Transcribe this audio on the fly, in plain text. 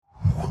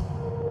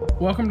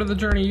Welcome to the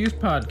Journey Youth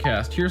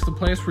Podcast. Here's the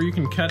place where you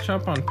can catch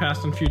up on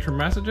past and future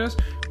messages.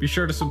 Be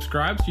sure to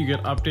subscribe so you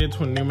get updates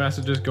when new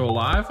messages go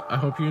live. I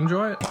hope you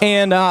enjoy it.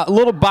 And a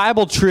little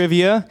Bible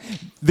trivia.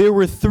 There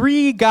were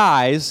 3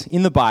 guys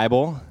in the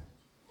Bible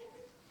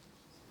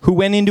who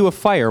went into a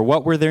fire.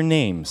 What were their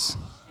names?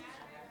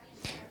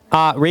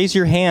 Raise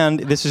your hand.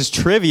 This is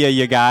trivia,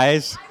 you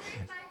guys.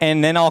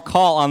 And then I'll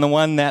call on the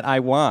one that I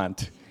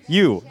want.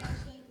 You.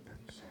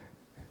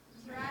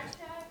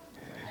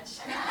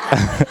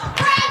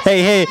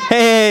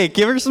 Hey,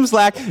 give her some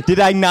slack. Did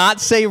I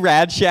not say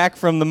Rad Shack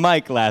from the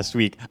mic last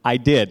week? I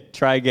did.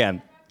 Try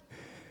again.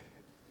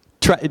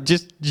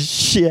 Just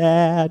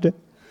Shad.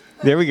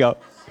 There we go.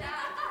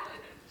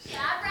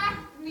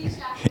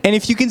 And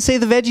if you can say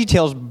the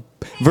VeggieTales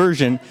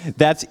version,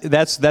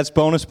 that's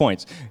bonus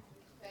points.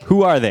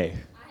 Who are they?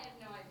 I have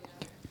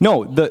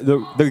no idea.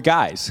 No, the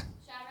guys.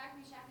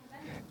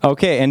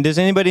 Okay, and does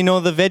anybody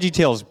know the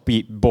VeggieTales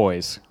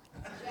boys?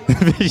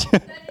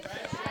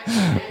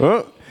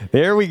 Oh,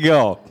 there we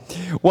go.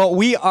 Well,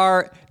 we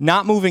are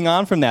not moving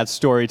on from that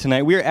story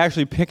tonight. We are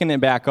actually picking it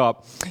back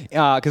up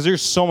because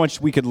there's so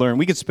much we could learn.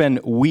 We could spend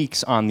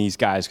weeks on these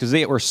guys because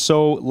they were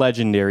so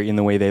legendary in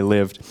the way they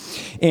lived.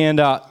 And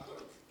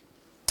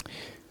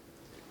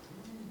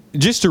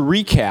just to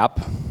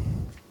recap,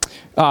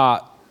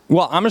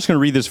 I'm just going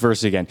to read this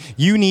verse again.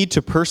 You need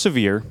to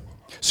persevere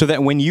so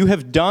that when you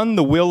have done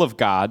the will of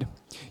God,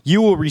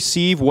 you will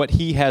receive what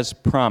he has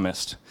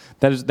promised.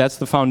 That's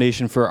the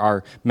foundation for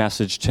our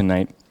message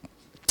tonight.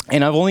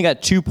 And I've only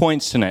got 2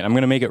 points tonight. I'm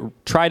going to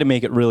try to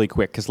make it really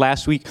quick because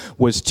last week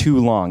was too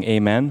long.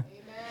 Amen?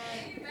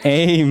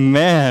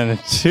 Amen.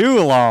 Too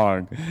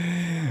long.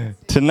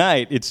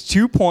 Tonight, it's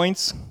 2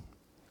 points,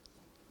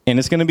 and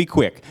it's going to be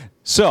quick.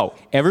 So,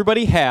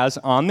 everybody has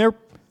on their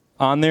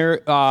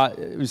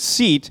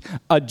seat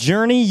a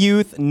Journey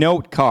Youth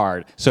note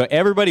card. So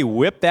everybody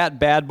whip that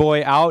bad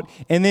boy out,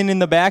 and then in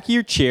the back of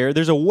your chair,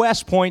 there's a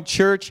West Point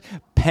Church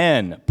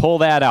pen. Pull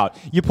that out.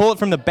 You pull it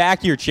from the back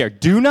of your chair.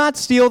 Do not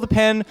steal the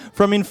pen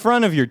from in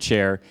front of your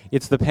chair.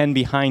 It's the pen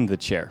behind the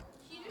chair.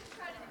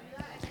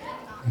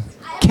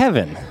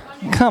 Kevin,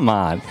 come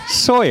on.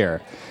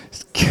 Sawyer.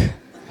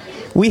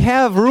 We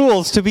have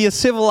rules to be a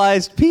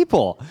civilized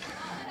people.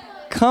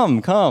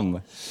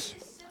 Come.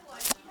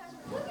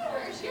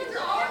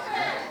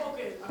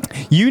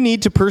 You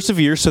need to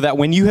persevere so that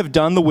when you have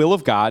done the will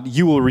of God,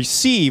 you will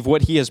receive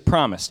what he has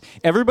promised.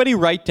 Everybody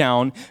write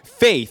down,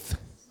 faith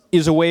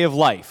is a way of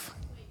life.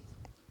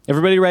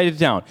 Everybody write it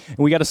down. And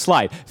we got a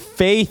slide.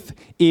 Faith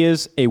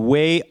is a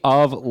way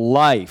of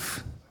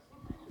life.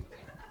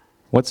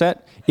 What's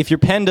that? If your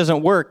pen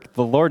doesn't work,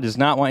 the Lord does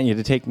not want you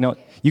to take note.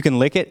 You can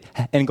lick it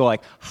and go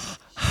like,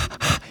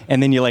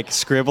 and then you like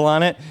scribble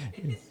on it.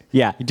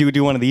 Yeah,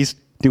 do one of these.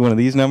 Do one of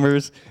these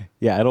numbers.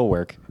 Yeah, it'll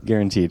work.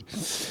 Guaranteed.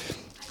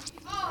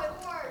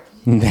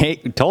 They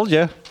told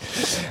you.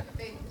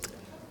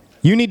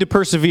 You need to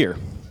persevere.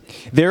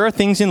 There are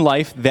things in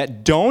life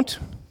that don't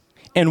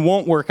and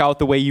won't work out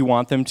the way you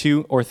want them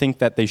to or think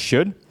that they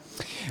should.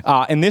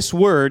 And this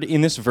word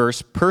in this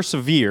verse,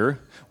 persevere,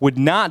 would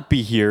not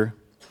be here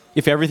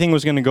if everything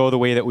was going to go the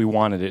way that we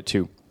wanted it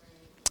to.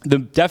 The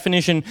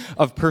definition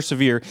of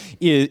persevere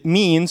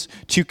means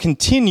to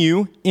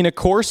continue in a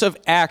course of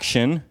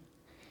action,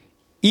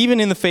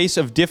 even in the face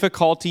of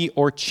difficulty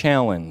or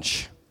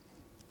challenge.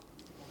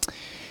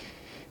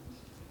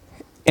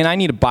 And I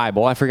need a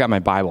Bible. I forgot my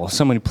Bible.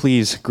 Somebody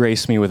please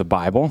grace me with a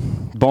Bible.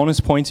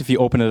 Bonus points if you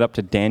open it up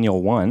to Daniel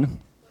 1.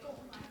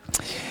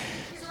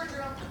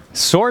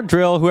 Sword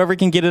drill. Whoever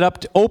can get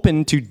it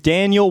open to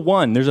Daniel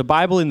 1. There's a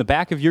Bible in the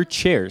back of your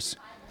chairs.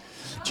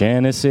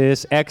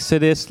 Genesis,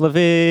 Exodus,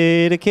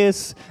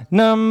 Leviticus,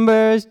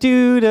 Numbers,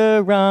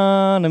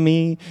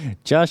 Deuteronomy,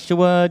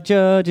 Joshua,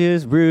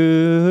 Judges,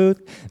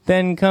 Ruth.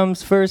 Then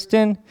comes 1st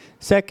and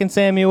 2nd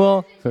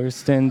Samuel,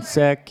 1st and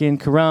 2nd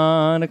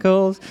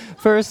Chronicles,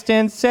 1st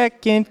and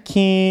 2nd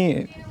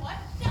King.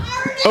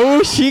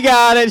 Oh, she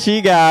got it.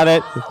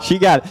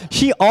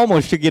 She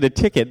almost should get a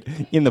ticket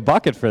in the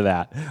bucket for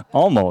that.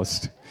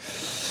 Almost.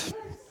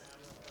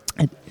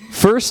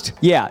 First,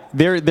 yeah,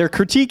 they're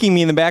critiquing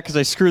me in the back because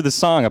I screwed the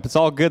song up. It's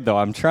all good, though.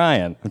 I'm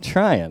trying.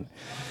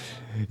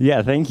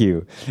 Yeah, thank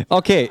you.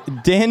 Okay,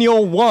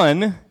 Daniel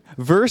 1,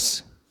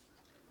 verse...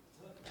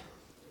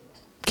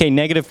 Okay,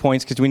 negative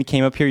points because when you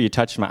came up here, you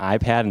touched my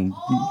iPad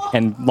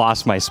and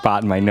lost my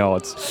spot in my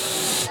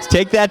notes.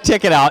 Take that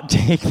ticket out.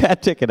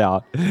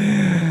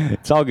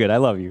 It's all good. I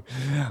love you.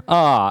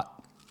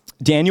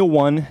 Daniel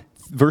 1,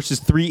 verses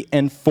 3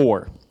 and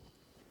 4.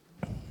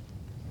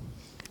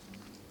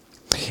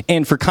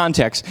 And for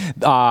context,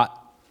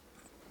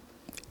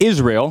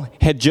 Israel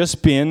had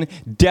just been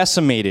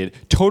decimated,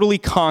 totally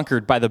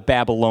conquered by the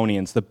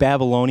Babylonians. The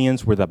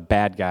Babylonians were the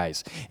bad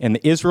guys, and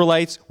the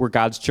Israelites were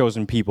God's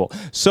chosen people.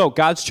 So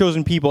God's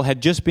chosen people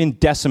had just been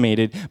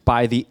decimated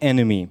by the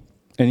enemy.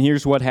 And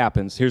here's what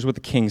happens. Here's what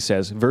the king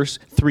says. Verse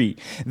 3.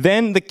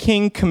 Then the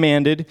king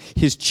commanded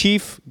his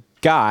chief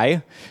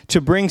guy to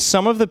bring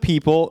some of the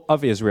people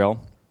of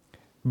Israel,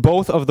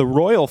 both of the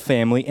royal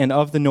family and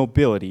of the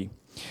nobility,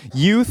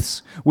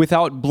 Youths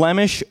without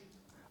blemish,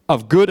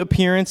 of good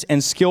appearance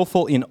and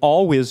skillful in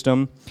all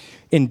wisdom,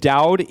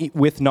 endowed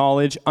with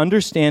knowledge,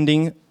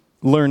 understanding,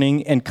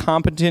 learning, and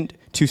competent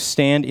to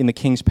stand in the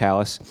king's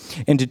palace,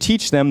 and to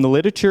teach them the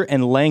literature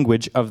and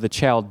language of the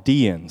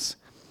Chaldeans.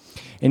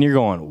 And you're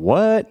going,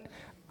 what?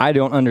 I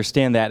don't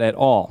understand that at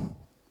all.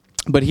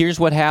 But here's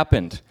what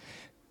happened.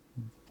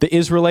 The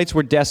Israelites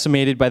were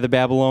decimated by the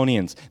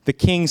Babylonians. The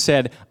king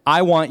said,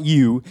 I want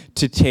you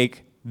to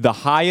take the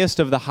highest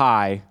of the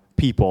high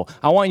people.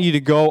 I want you to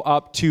go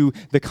up to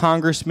the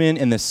congressmen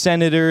and the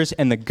senators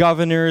and the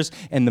governors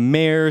and the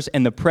mayors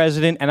and the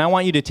president, and I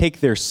want you to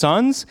take their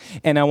sons,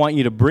 and I want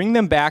you to bring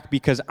them back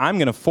because I'm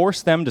going to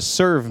force them to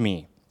serve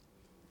me.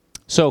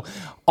 So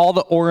all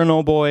the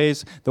Orono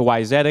boys, the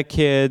Wayzata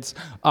kids,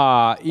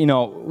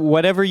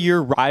 whatever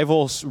your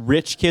rival's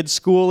rich kid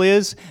school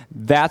is,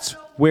 that's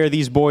where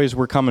these boys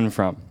were coming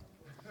from.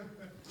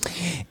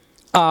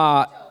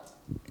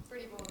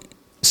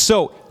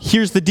 So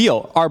here's the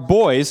deal. Our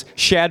boys,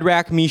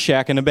 Shadrach,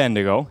 Meshach, and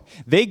Abednego,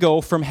 they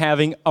go from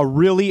having a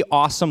really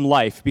awesome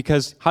life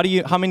because how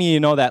many of you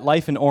know that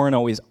life in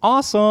Orono is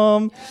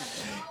awesome?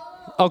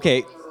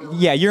 Okay,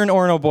 yeah, you're an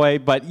Orono boy,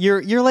 but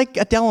you're like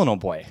a Delano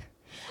boy.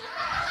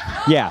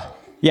 Yeah.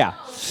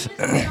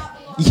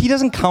 He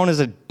doesn't count as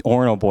an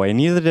Orono boy, and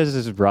neither does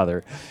his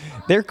brother.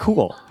 They're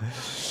cool.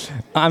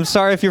 I'm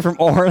sorry if you're from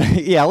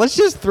Orono. Yeah, let's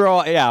just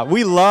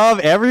we love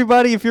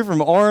everybody. If you're from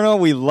Orono,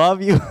 we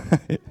love you.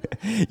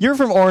 You're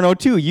from Orono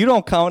too. You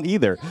don't count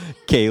either,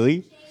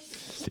 Kaylee.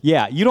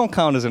 Yeah, you don't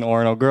count as an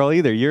Orono girl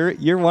either.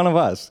 You're one of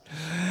us.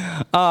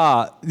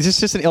 This is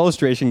just an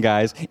illustration,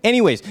 guys.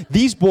 Anyways,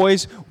 these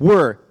boys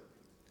were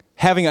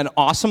having an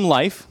awesome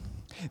life.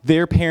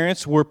 Their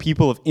parents were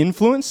people of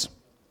influence.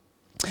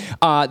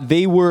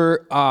 They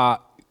were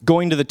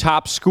going to the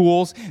top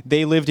schools.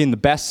 They lived in the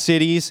best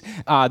cities.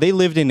 They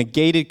lived in a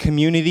gated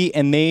community,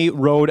 and they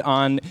rode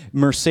on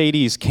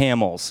Mercedes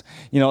camels.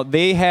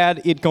 They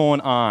had it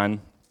going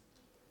on.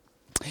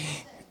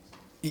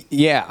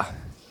 Yeah.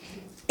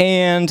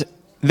 And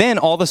then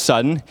all of a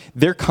sudden,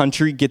 their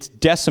country gets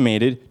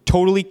decimated,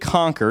 totally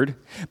conquered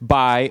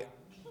by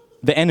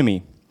the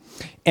enemy.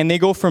 And they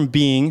go from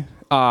being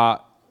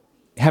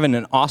having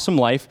an awesome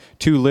life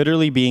to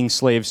literally being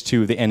slaves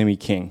to the enemy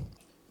king.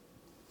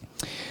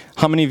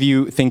 How many of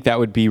you think that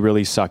would be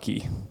really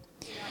sucky?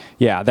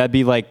 Yeah, that'd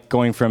be like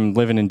going from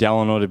living in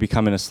Delano to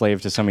becoming a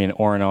slave to somebody in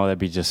Orono. That'd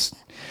be just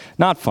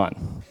not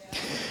fun.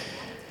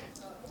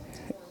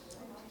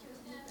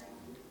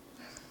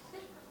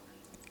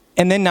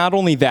 And then not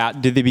only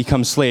that did they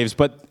become slaves,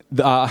 but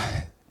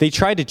they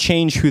tried to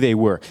change who they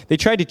were. They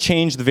tried to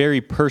change the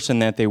very person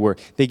that they were.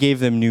 They gave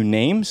them new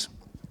names.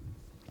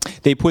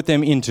 They put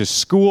them into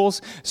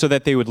schools so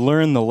that they would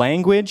learn the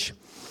language.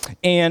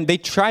 And they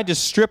tried to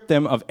strip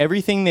them of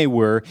everything they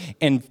were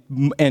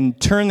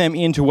and turn them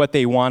into what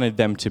they wanted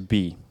them to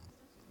be.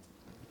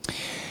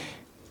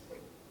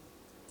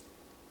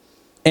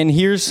 And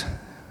here's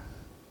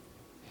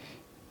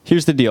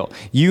the deal.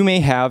 You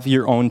may have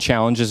your own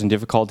challenges and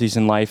difficulties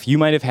in life. You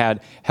might have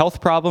had health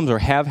problems or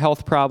have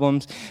health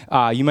problems.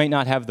 You might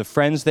not have the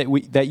friends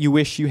that you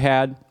wish you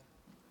had.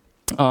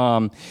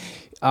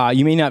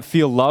 You may not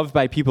feel loved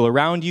by people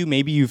around you.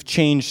 Maybe you've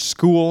changed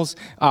schools.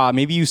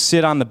 Maybe you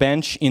sit on the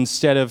bench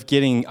instead of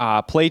getting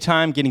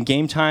playtime, getting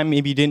game time.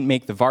 Maybe you didn't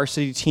make the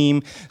varsity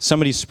team.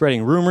 Somebody's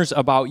spreading rumors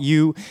about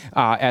you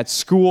at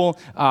school.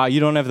 You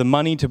don't have the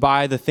money to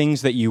buy the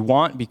things that you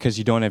want because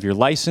you don't have your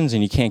license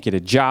and you can't get a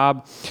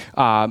job.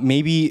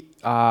 Maybe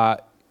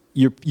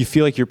you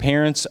feel like your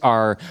parents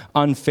are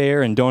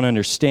unfair and don't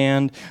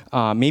understand.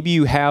 Maybe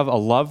you have a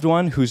loved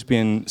one who's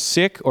been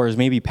sick or has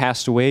maybe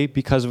passed away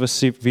because of a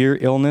severe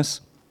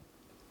illness.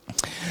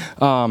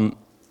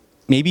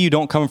 Maybe you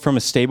don't come from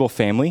a stable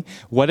family.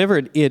 Whatever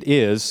it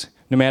is,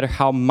 no matter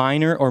how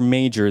minor or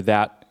major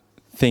that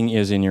thing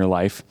is in your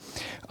life,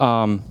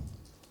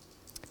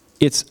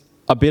 it's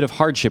a bit of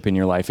hardship in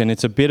your life, and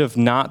it's a bit of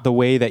not the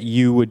way that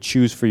you would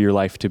choose for your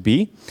life to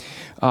be.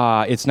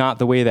 It's not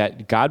the way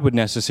that God would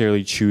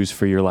necessarily choose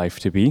for your life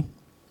to be.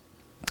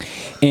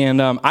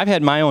 And I've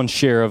had my own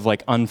share of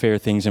unfair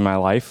things in my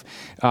life,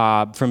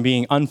 from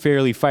being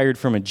unfairly fired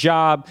from a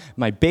job.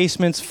 My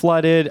basement's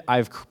flooded.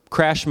 I've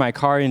crashed my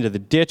car into the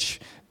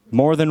ditch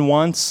more than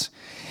once.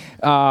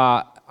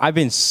 I've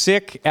been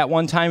sick at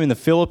one time in the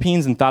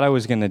Philippines and thought I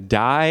was going to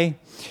die.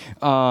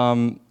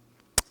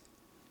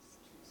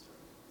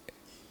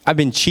 I've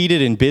been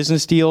cheated in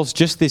business deals.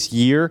 Just this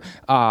year,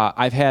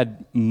 I've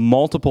had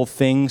multiple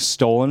things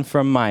stolen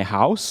from my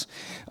house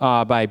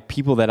by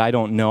people that I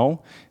don't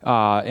know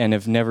and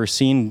have never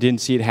seen,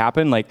 didn't see it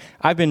happen.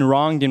 I've been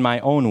wronged in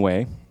my own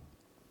way.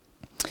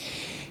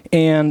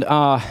 And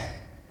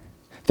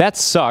that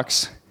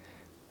sucks.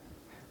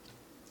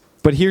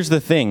 But here's the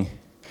thing.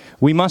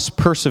 We must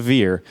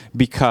persevere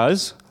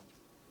because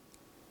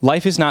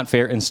life is not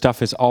fair and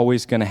stuff is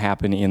always going to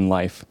happen in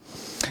life.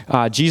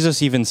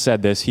 Jesus even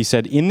said this. He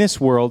said, in this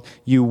world,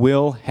 you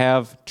will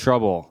have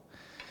trouble.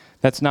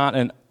 That's not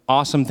an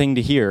awesome thing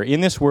to hear.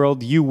 In this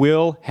world, you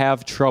will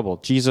have trouble.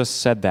 Jesus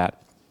said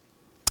that.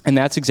 And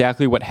that's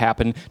exactly what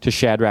happened to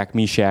Shadrach,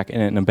 Meshach,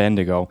 and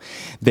Abednego.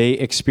 They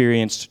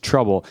experienced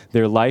trouble.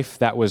 Their life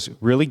that was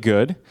really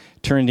good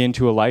turned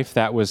into a life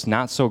that was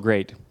not so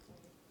great.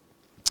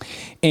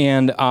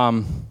 And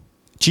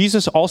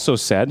Jesus also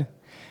said,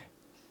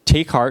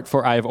 "Take heart,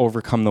 for I have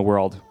overcome the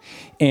world."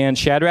 And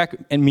Shadrach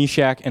and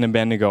Meshach and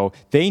Abednego,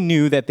 they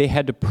knew that they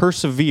had to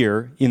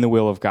persevere in the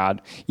will of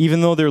God,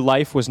 even though their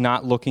life was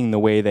not looking the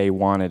way they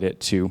wanted it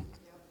to.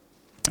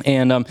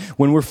 And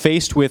when we're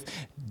faced with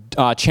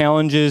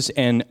challenges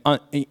and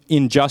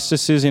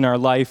injustices in our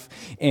life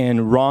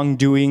and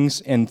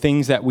wrongdoings and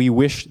things that we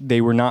wish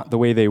they were not the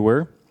way they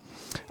were,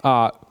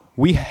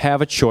 we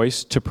have a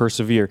choice to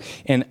persevere.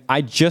 And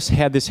I just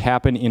had this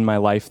happen in my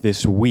life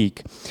this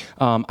week.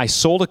 I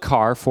sold a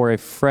car for a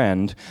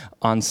friend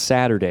on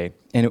Saturday,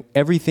 and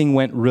everything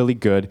went really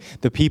good.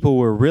 The people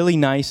were really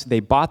nice. They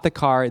bought the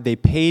car. They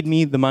paid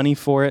me the money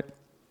for it,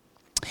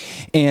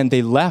 and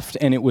they left,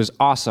 and it was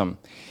awesome.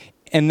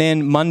 And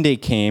then Monday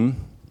came,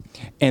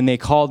 and they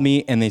called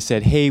me and they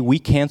said, "Hey, we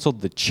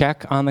canceled the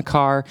check on the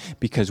car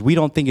because we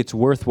don't think it's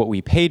worth what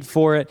we paid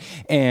for it,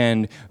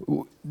 and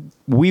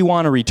we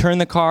want to return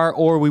the car,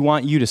 or we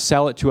want you to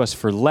sell it to us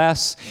for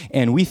less,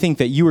 and we think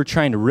that you were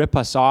trying to rip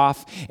us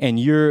off, and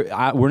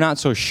we're not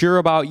so sure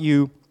about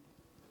you."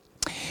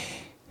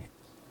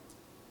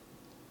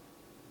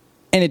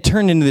 And it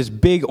turned into this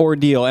big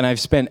ordeal, and I've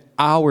spent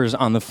hours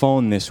on the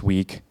phone this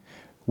week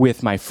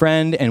with my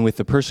friend and with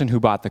the person who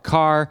bought the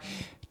car,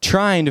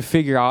 trying to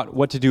figure out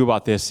what to do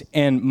about this.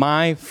 And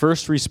my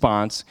first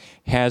response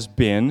has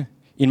been,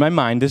 in my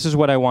mind, this is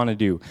what I want to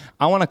do.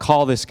 I want to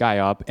call this guy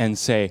up and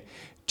say,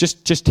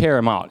 just tear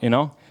him out,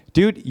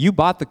 Dude, you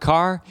bought the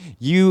car.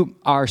 You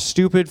are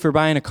stupid for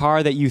buying a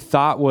car that you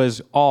thought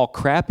was all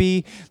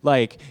crappy.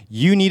 Like,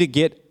 you need to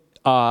get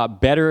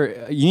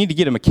you need to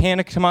get a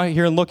mechanic to come out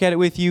here and look at it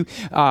with you.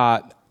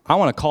 I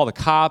want to call the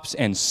cops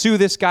and sue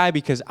this guy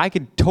because I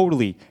could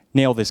totally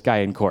nail this guy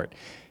in court.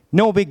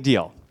 No big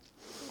deal.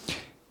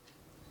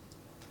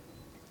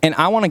 And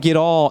I want to get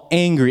all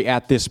angry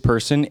at this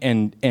person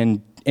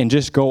and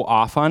just go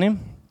off on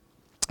him.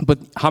 But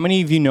how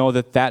many of you know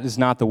that that is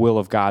not the will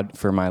of God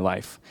for my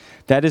life?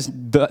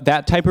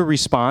 That type of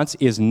response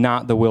is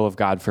not the will of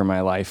God for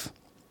my life.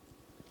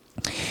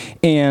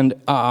 And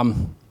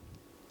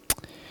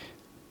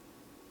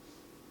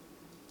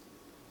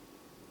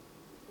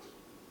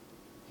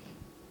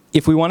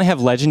if we want to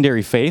have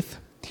legendary faith,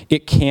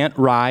 it can't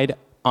ride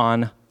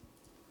on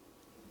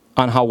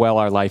how well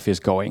our life is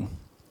going.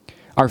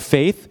 Our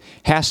faith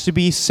has to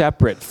be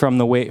separate from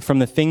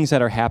the things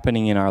that are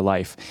happening in our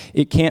life.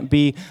 It can't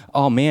be,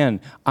 "Oh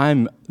man,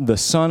 I'm the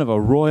son of a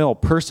royal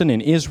person in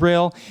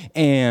Israel,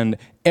 and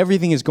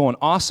everything is going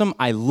awesome.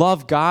 I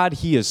love God.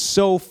 He is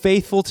so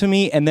faithful to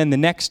me." And then the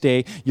next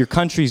day, your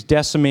country's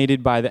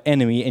decimated by the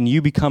enemy, and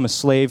you become a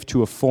slave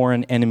to a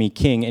foreign enemy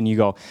king, and you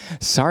go,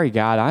 "Sorry,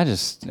 God,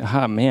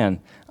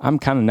 I'm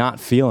kind of not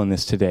feeling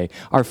this today."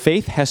 Our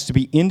faith has to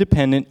be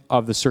independent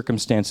of the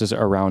circumstances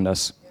around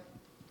us.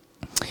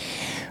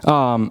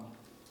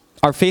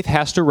 Our faith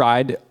has to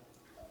ride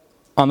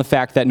on the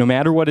fact that no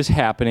matter what is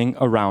happening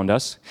around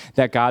us,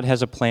 that God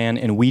has a plan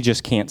and we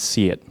just can't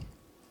see it.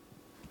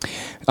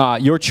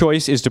 Your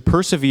choice is to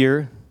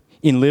persevere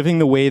in living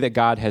the way that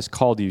God has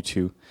called you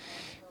to.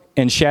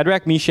 And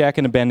Shadrach, Meshach,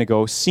 and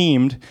Abednego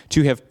seemed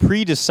to have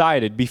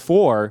pre-decided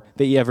before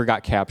they ever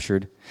got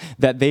captured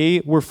that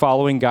they were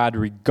following God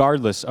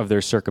regardless of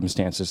their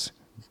circumstances,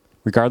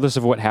 regardless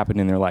of what happened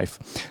in their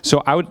life.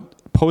 So I would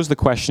pose the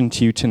question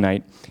to you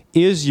tonight: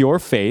 is your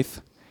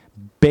faith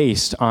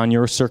based on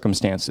your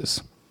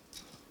circumstances?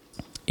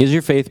 Is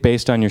your faith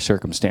based on your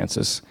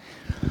circumstances?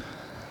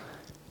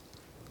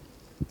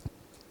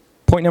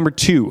 Point number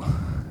 2.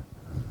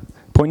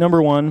 Point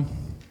number 1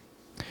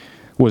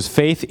 was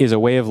faith is a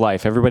way of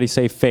life. Everybody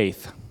say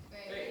faith.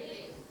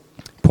 Faith.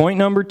 Point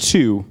number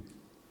 2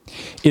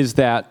 is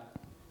that,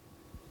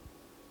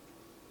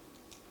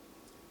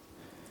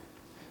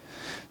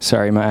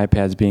 sorry, my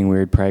iPad's being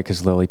weird, probably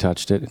because Lily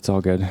touched it. It's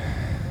all good.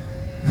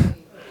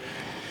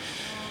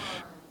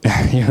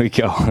 Here we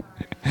go.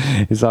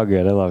 It's all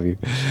good. I love you.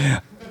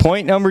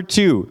 Point number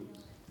 2.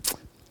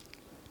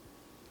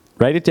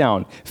 Write it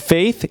down.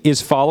 Faith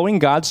is following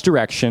God's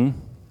direction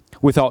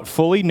without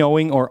fully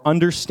knowing or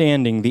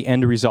understanding the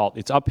end result.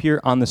 It's up here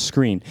on the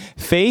screen.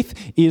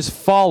 Faith is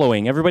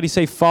following. Everybody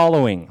say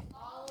following.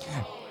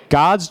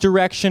 God's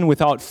direction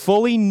without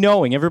fully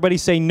knowing. Everybody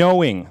say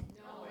knowing.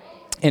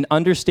 And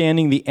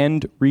understanding the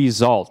end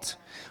result.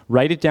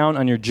 Write it down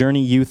on your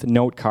Journey Youth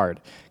note card,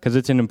 because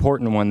it's an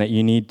important one that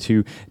you need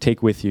to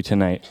take with you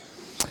tonight.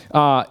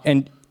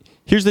 And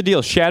here's the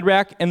deal.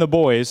 Shadrach and the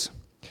boys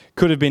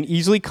could have been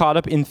easily caught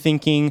up in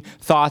thinking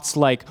thoughts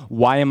like,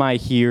 why am I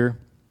here?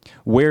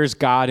 Where's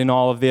God in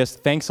all of this?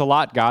 Thanks a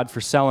lot, God,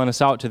 for selling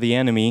us out to the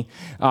enemy.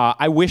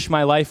 I wish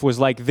my life was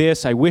like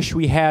this. I wish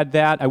we had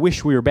that. I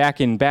wish we were back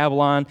in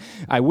Babylon.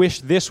 I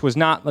wish this was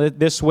not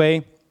this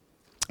way.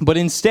 But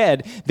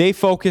instead, they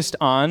focused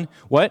on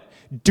what?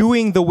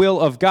 Doing the will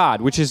of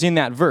God, which is in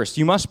that verse.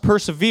 You must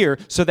persevere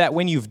so that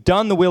when you've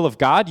done the will of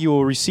God, you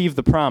will receive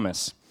the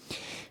promise.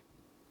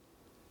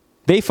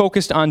 They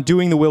focused on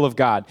doing the will of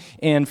God.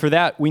 And for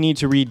that, we need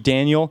to read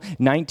Daniel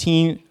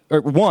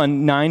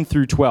 1, 9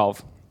 through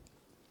 12.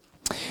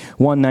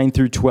 1, 9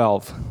 through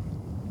 12.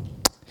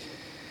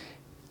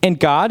 And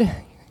God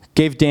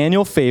gave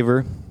Daniel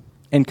favor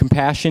and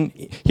compassion.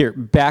 Here,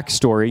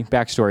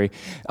 backstory.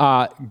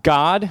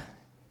 God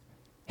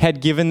had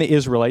given the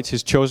Israelites,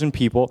 his chosen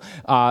people,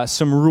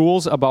 some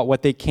rules about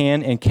what they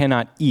can and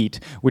cannot eat,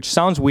 which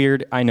sounds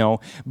weird, I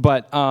know,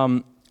 but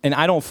and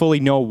I don't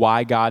fully know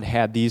why God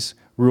had these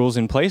rules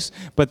in place,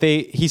 but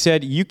he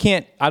said,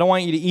 I don't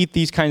want you to eat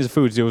these kinds of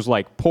foods. It was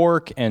like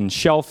pork and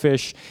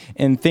shellfish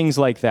and things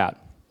like that.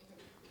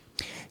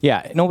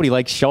 Yeah, nobody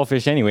likes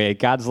shellfish anyway.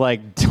 God's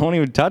like, don't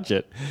even touch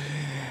it.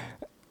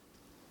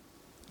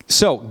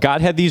 So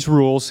God had these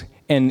rules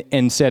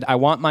and said, I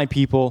want my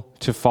people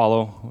to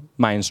follow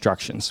my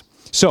instructions.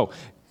 So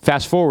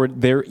fast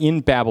forward, they're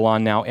in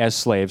Babylon now as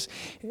slaves.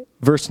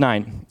 Verse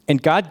 9,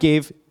 and God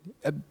gave,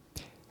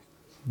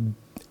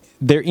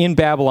 they're in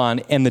Babylon,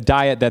 and the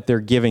diet that they're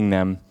giving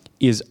them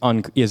is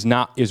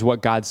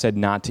what God said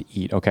not to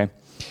eat, okay?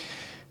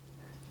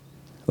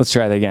 Let's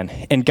try that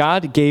again. And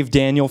God gave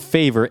Daniel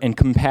favor and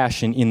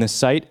compassion in the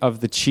sight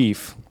of the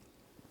chief.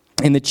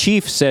 And the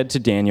chief said to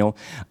Daniel,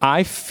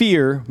 I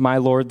fear my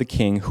lord the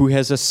king, who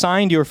has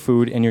assigned your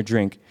food and your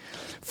drink.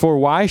 For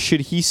why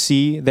should he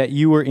see that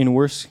you are in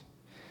worse...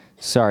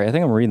 Sorry, I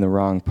think I'm reading the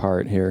wrong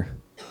part here.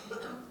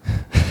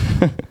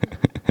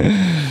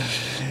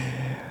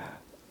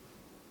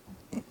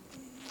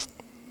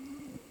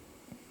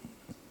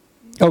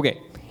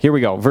 Okay, here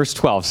we go. Verse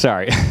 12,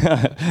 sorry.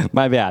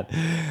 My bad.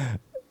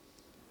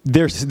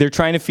 They're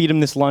trying to feed him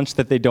this lunch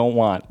that they don't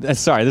want.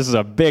 Sorry, this is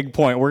a big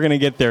point. We're gonna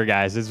get there,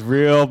 guys. It's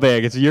real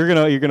big. You're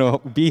gonna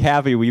be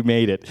happy we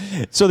made it.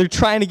 So they're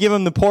trying to give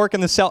him the pork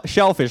and the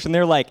shellfish, and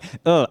they're like,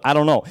 I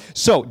don't know.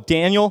 So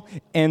Daniel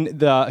and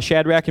the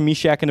Shadrach and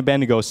Meshach and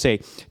Abednego say,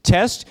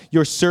 test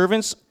your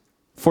servants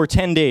for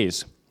 10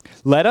 days.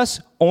 Let us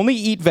only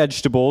eat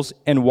vegetables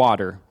and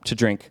water to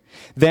drink.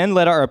 Then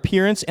let our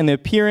appearance and the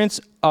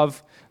appearance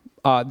of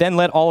then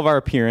let all of our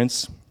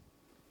appearance.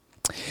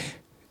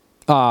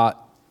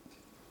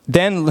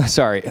 Then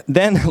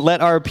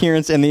let our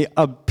appearance and the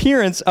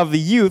appearance of the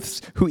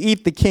youths who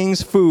eat the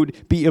king's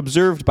food be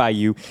observed by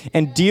you,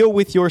 and deal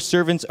with your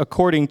servants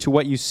according to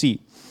what you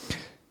see.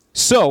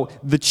 So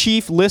the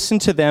chief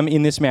listened to them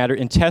in this matter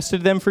and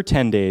tested them for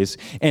 10 days.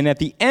 And at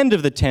the end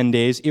of the 10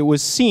 days, it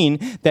was seen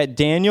that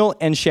Daniel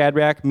and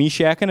Shadrach,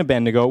 Meshach, and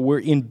Abednego were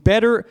in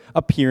better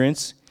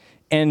appearance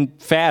and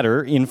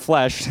fatter in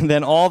flesh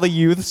than all the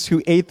youths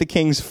who ate the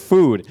king's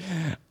food.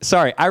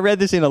 Sorry, I read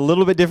this in a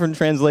little bit different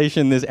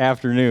translation this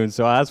afternoon,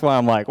 so that's why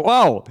I'm like,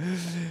 whoa.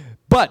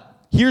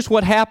 But here's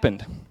what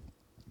happened.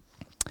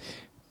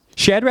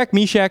 Shadrach,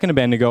 Meshach, and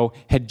Abednego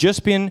had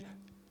just been,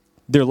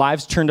 their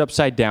lives turned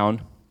upside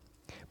down,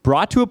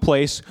 brought to a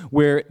place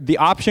where the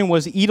option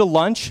was eat a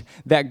lunch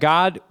that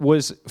God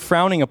was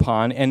frowning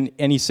upon, and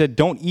he said,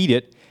 don't eat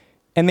it.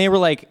 And they were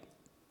like,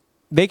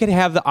 they could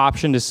have the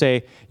option to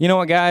say, you know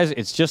what, guys,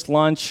 it's just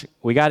lunch.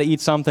 We got to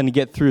eat something to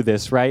get through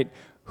this, right?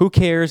 Who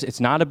cares? It's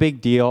not a big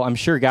deal. I'm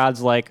sure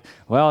God's like,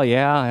 well,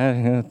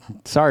 yeah,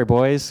 sorry,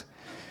 boys.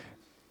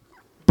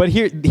 But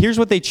here's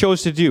what they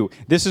chose to do.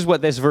 This is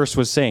what this verse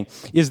was saying,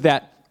 is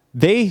that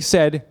they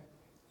said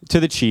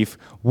to the chief,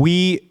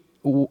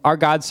 our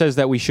God says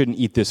that we shouldn't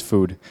eat this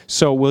food.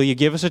 So will you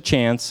give us a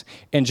chance?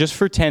 And just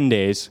for 10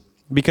 days,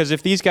 because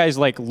if these guys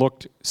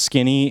looked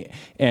skinny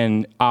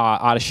and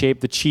out of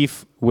shape, the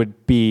chief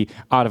would be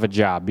out of a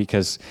job.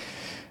 Because,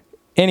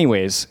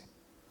 anyways,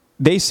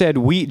 they said,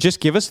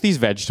 just give us these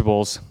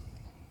vegetables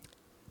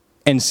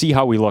and see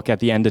how we look at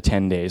the end of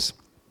 10 days.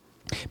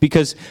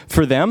 Because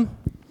for them,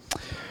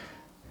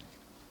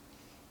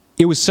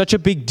 it was such a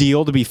big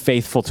deal to be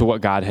faithful to what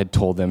God had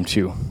told them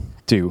to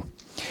do.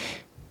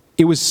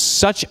 It was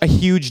such a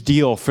huge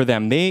deal for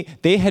them.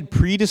 They had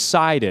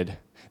pre-decided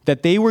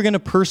that they were going to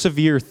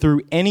persevere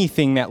through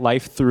anything that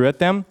life threw at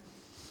them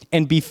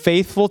and be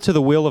faithful to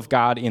the will of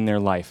God in their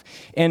life.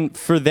 And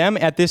for them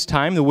at this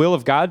time, the will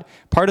of God,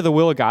 part of the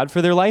will of God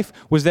for their life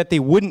was that they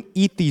wouldn't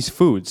eat these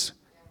foods.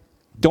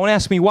 Don't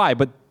ask me why,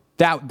 but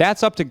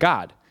that's up to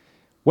God.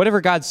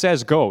 Whatever God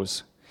says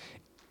goes.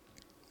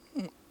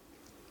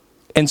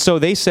 And so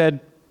they said,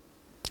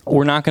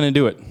 we're not going to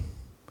do it.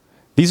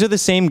 These are the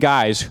same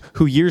guys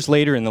who years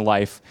later in the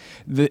life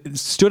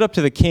stood up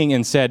to the king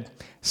and said,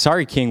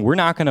 sorry, king, we're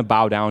not going to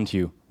bow down to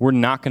you. We're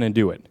not going to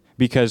do it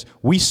because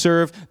we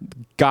serve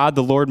God,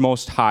 the Lord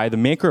Most High, the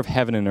maker of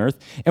heaven and earth,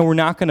 and we're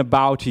not going to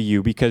bow to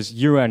you because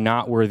you are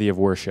not worthy of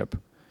worship.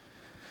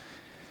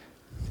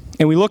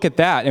 And we look at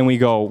that and we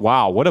go,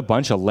 wow, what a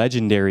bunch of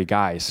legendary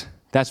guys.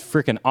 That's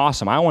freaking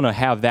awesome. I want to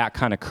have that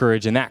kind of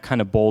courage and that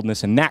kind of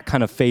boldness and that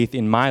kind of faith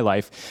in my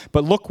life.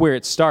 But look where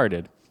it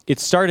started. It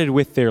started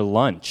with their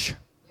lunch.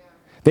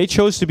 They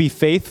chose to be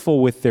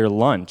faithful with their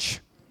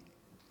lunch.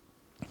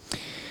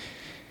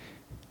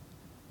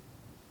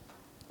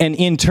 And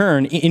in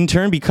turn,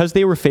 because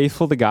they were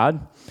faithful to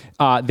God,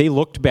 they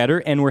looked better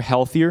and were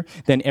healthier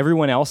than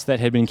everyone else that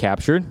had been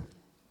captured.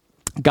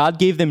 God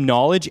gave them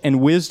knowledge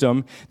and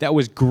wisdom that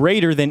was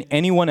greater than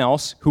anyone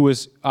else who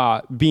was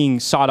being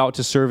sought out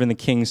to serve in the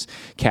king's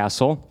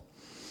castle.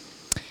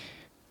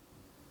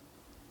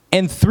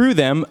 And through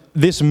them,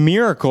 this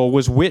miracle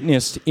was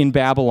witnessed in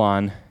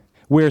Babylon,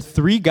 where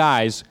 3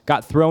 guys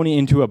got thrown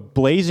into a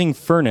blazing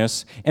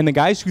furnace, and the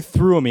guys who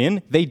threw them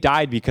in, they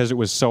died because it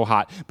was so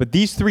hot. But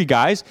these 3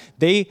 guys,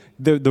 the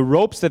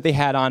ropes that they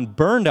had on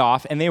burned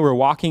off, and they were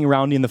walking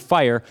around in the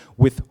fire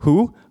with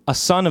who? A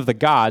son of the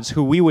gods,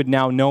 who we would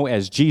now know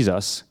as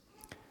Jesus.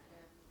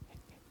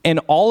 And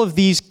all of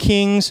these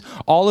kings,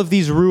 all of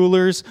these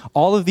rulers,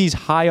 all of these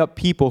high-up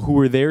people who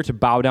were there to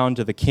bow down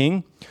to the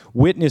king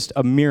witnessed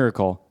a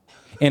miracle.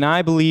 And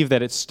I believe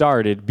that it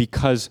started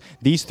because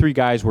these 3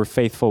 guys were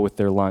faithful with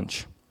their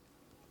lunch.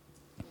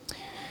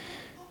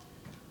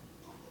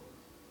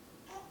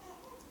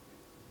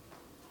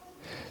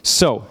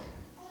 So,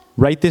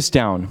 write this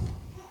down.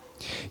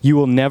 You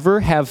will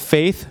never have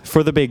faith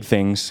for the big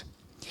things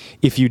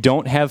if you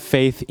don't have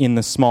faith in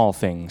the small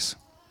things.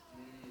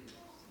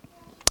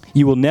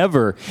 You will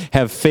never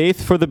have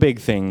faith for the big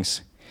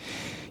things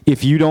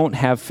if you don't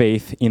have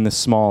faith in the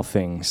small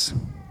things.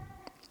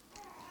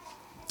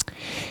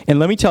 And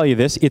let me tell you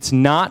this, it's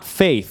not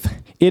faith.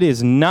 It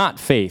is not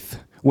faith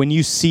when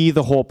you see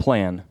the whole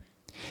plan.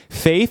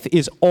 Faith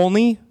is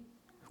only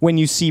when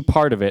you see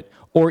part of it,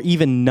 or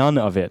even none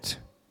of it.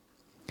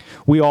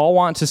 We all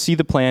want to see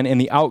the plan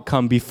and the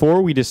outcome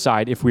before we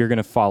decide if we are going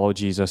to follow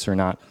Jesus or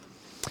not.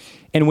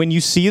 And when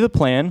you see the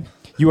plan,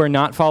 you are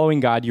not following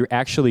God, you're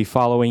actually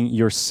following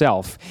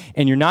yourself.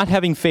 And you're not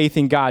having faith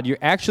in God, you're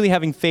actually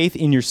having faith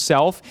in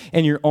yourself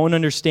and your own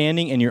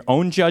understanding and your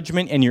own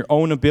judgment and your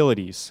own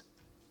abilities.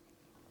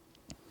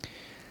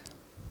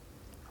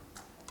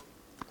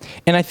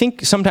 And I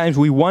think sometimes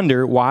we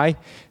wonder why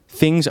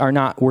things are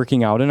not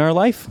working out in our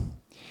life.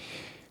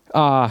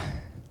 Why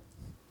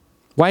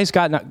is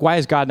God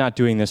not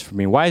doing this for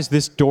me? Why is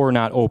this door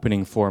not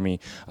opening for me?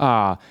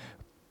 Why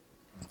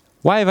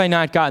have I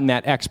not gotten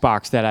that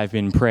Xbox that I've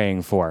been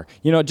praying for?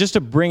 You know, just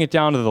to bring it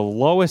down to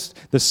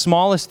the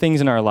smallest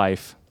things in our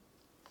life.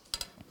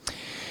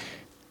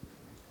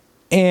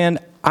 And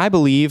I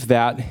believe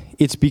that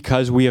it's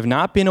because we have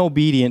not been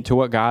obedient to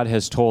what God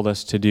has told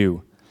us to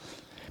do.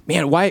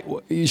 Man, why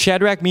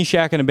Shadrach,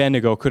 Meshach, and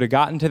Abednego could have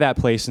gotten to that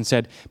place and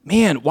said,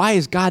 man, why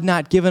has God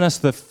not given us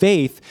the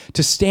faith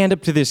to stand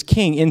up to this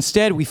king?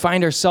 Instead, we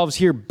find ourselves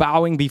here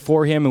bowing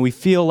before him and we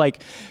feel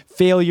like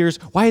failures.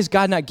 Why has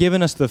God not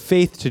given us the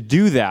faith to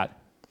do that?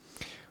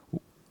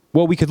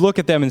 Well, we could look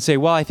at them and say,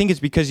 well, I think it's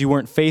because you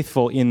weren't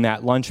faithful in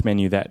that lunch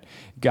menu that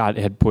God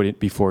had put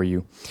it before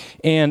you.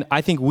 And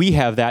I think we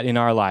have that in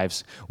our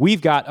lives.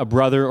 We've got a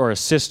brother or a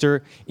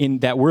sister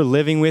that we're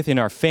living with in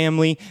our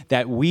family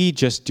that we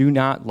just do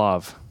not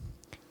love.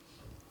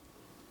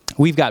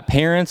 We've got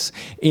parents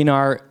in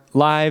our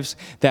lives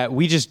that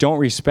we just don't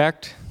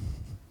respect.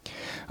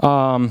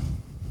 We're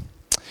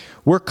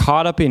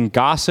caught up in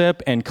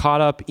gossip and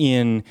caught up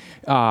in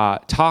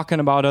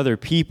talking about other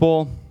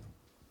people.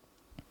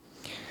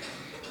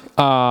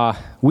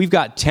 We've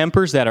got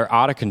tempers that are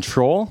out of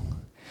control.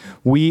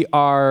 We've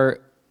got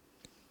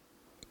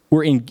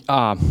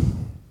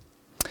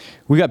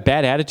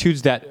bad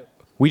attitudes that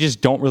we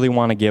just don't really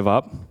want to give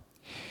up.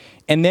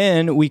 And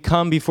then we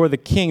come before the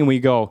king and we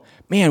go,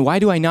 man, why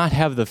do I not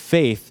have the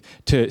faith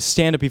to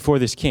stand up before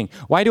this king?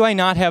 Why do I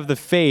not have the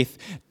faith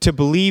to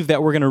believe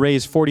that we're going to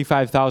raise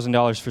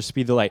 $45,000 for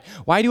Speed the Light?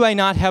 Why do I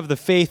not have the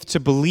faith to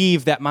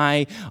believe that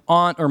my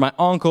aunt or my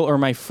uncle or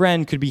my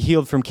friend could be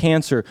healed from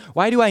cancer?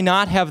 Why do I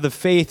not have the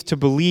faith to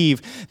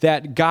believe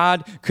that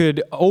God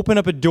could open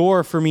up a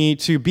door for me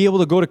to be able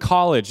to go to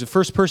college, the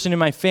first person in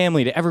my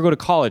family to ever go to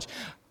college?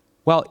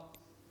 Well,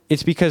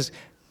 it's because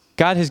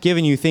God has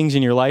given you things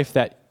in your life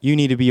that you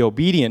need to be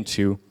obedient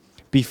to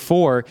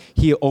before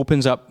he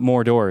opens up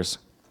more doors.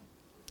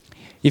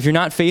 If you're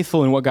not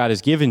faithful in what God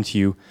has given to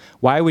you,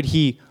 why would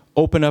he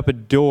open up a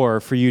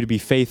door for you to be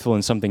faithful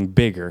in something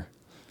bigger?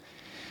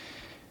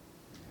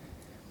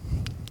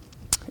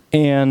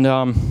 And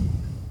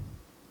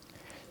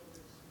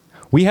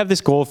we have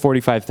this goal of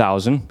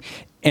 $45,000,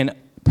 and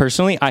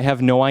personally, I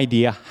have no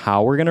idea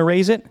how we're going to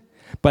raise it,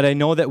 but I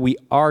know that we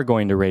are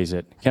going to raise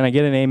it. Can I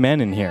get an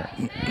amen in here?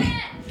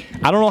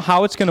 I don't know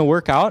how it's going to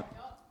work out.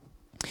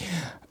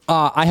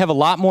 I have a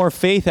lot more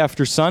faith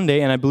after Sunday,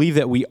 and I believe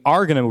that we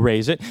are going to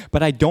raise it,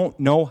 but I don't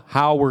know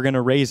how we're going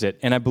to raise it.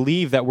 And I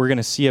believe that we're going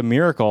to see a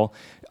miracle,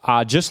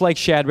 just like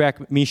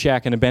Shadrach,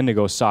 Meshach, and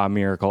Abednego saw a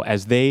miracle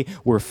as they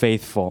were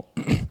faithful.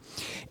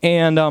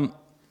 And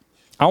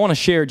I want to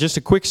share just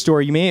a quick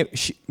story. You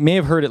may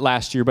have heard it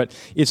last year, but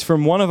it's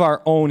from one of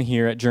our own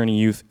here at Journey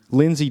Youth,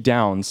 Lindsay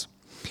Downs.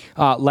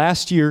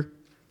 Last year,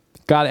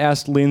 God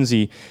asked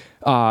Lindsay,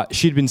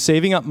 she'd been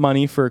saving up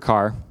money for a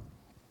car,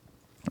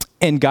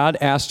 and God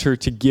asked her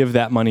to give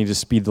that money to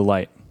Speed the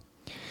Light.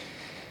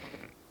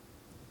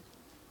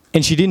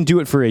 And she didn't do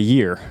it for a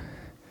year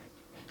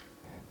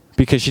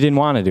because she didn't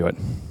want to do it.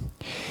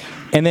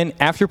 And then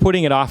after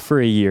putting it off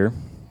for a year,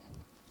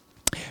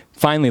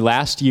 finally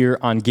last year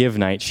on Give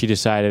Night, she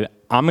decided,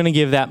 I'm going to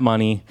give that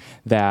money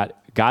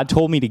that God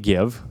told me to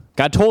give.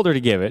 God told her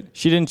to give it.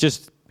 She didn't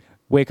just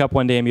wake up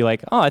one day and be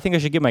like, oh, I think I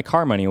should give my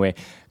car money away.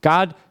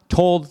 God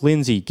told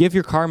Lindsay, give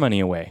your car money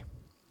away.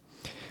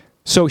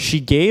 So she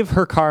gave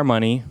her car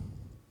money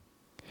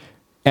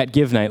at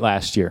Give Night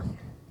last year.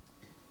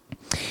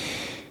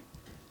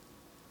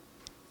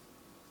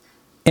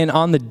 And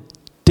on the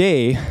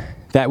day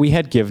that we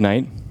had Give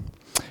Night,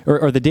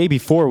 or the day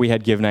before we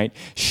had Give Night,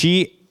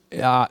 she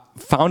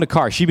found a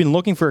car. She'd been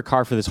looking for a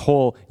car for this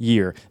whole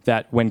year,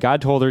 that when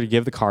God told her to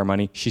give the car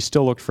money, she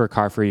still looked for a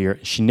car for a year.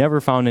 She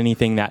never found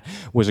anything that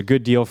was a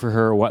good deal for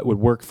her or what would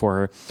work for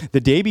her.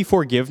 The day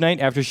before Give Night,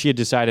 after she had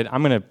decided,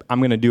 I'm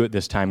gonna do it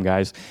this time,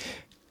 guys,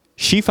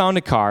 she found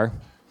a car.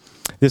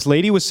 This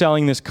lady was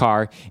selling this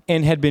car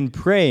and had been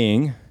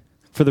praying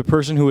for the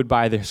person who would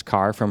buy this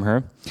car from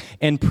her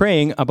and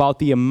praying about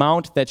the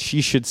amount that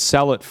she should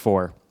sell it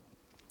for,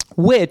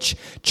 which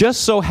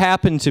just so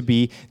happened to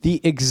be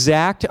the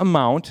exact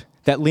amount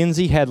that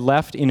Lindsay had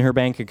left in her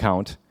bank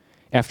account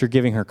after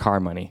giving her car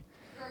money.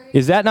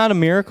 Is that not a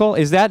miracle?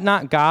 Is that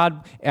not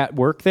God at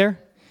work there?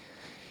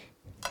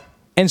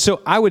 And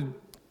so I would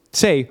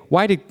say,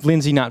 why did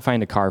Lindsay not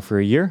find a car for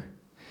a year?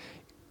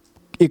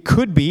 It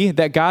could be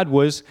that God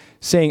was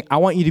saying, I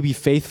want you to be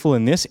faithful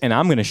in this, and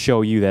I'm going to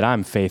show you that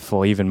I'm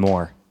faithful even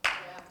more.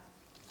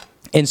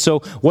 And so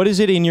what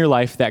is it in your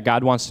life that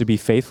God wants to be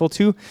faithful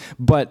to?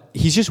 But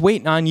he's just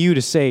waiting on you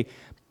to say,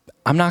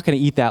 I'm not going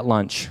to eat that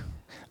lunch.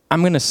 I'm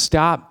going to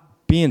stop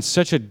being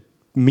such a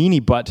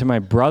meanie butt to my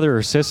brother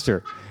or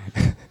sister.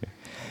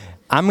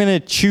 I'm going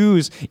to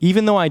choose,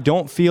 even though I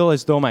don't feel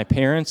as though my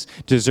parents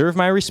deserve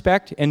my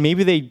respect, and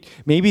maybe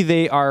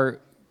they are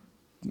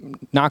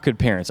not good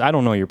parents. I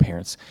don't know your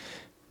parents.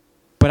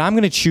 But I'm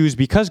going to choose,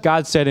 because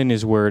God said in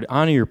his word,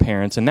 honor your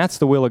parents, and that's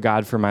the will of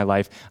God for my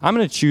life. I'm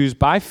going to choose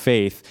by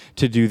faith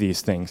to do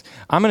these things.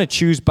 I'm going to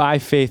choose by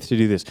faith to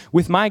do this.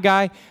 With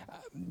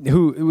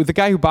the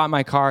guy who bought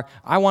my car,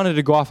 I wanted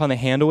to go off on the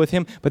handle with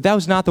him, but that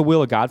was not the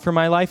will of God for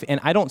my life, and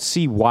I don't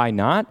see why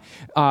not,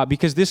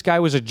 because this guy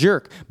was a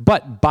jerk.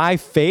 But by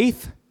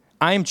faith,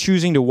 I am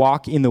choosing to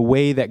walk in the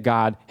way that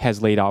God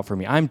has laid out for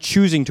me. I'm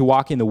choosing to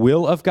walk in the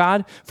will of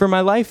God for my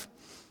life,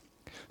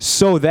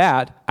 so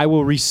that I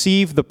will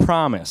receive the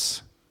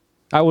promise.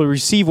 I will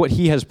receive what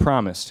he has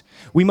promised.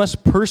 We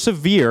must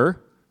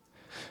persevere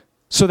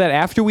so that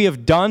after we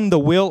have done the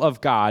will of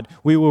God,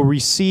 we will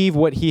receive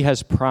what he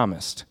has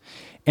promised.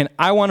 And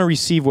I want to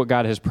receive what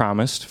God has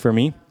promised for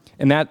me.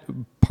 And that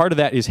part of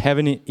that is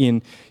heaven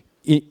in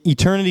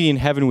eternity in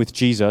heaven with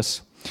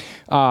Jesus.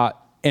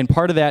 And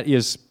part of that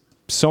is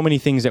so many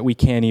things that we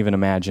can't even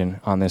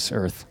imagine on this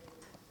earth.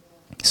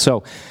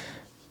 So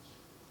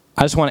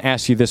I just want to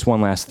ask you this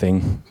one last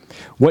thing.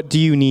 What do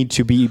you need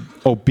to be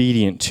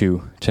obedient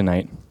to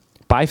tonight?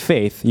 By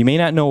faith, you may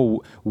not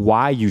know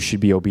why you should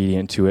be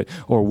obedient to it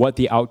or what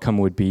the outcome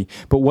would be,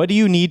 but what do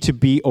you need to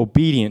be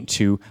obedient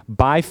to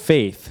by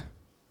faith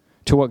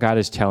to what God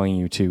is telling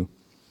you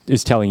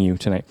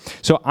tonight?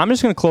 So I'm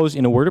just going to close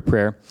in a word of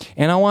prayer,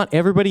 and I want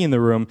everybody in the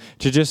room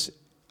to just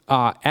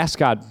ask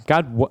God,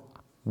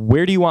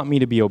 where do you want me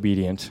to be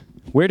obedient?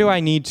 Where do I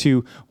need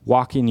to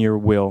walk in your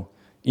will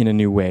in a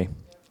new way?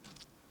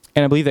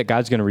 And I believe that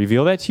God's going to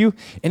reveal that to you.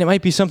 And it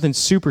might be something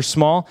super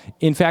small.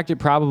 In fact, it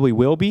probably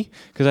will be,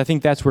 because I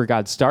think that's where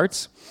God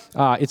starts.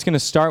 It's going to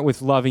start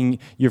with loving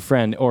your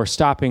friend, or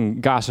stopping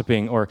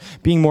gossiping, or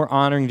being more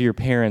honoring to your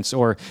parents,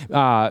 or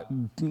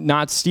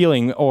not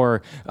stealing,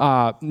 or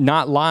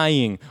not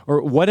lying,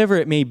 or whatever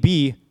it may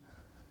be.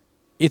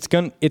 God's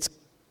going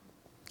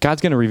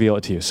to reveal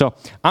it to you. So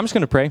I'm just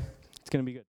going to pray. It's going to be good.